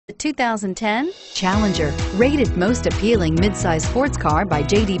The 2010 Challenger, rated most appealing midsize sports car by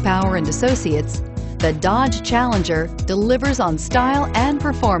J.D. Power and Associates, the Dodge Challenger delivers on style and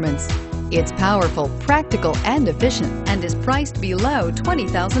performance. It's powerful, practical, and efficient, and is priced below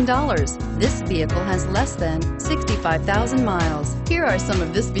 $20,000. This vehicle has less than 65,000 miles. Here are some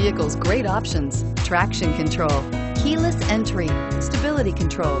of this vehicle's great options: traction control, keyless entry, stability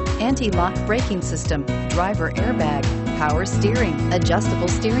control, anti-lock braking system, driver airbag, power steering, adjustable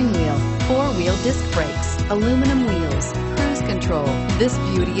steering wheel, four-wheel disc brakes, aluminum wheels, cruise control. This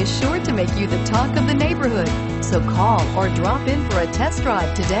beauty is sure to make you the talk of the neighborhood. So call or drop in for a test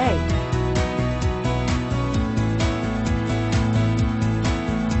drive today.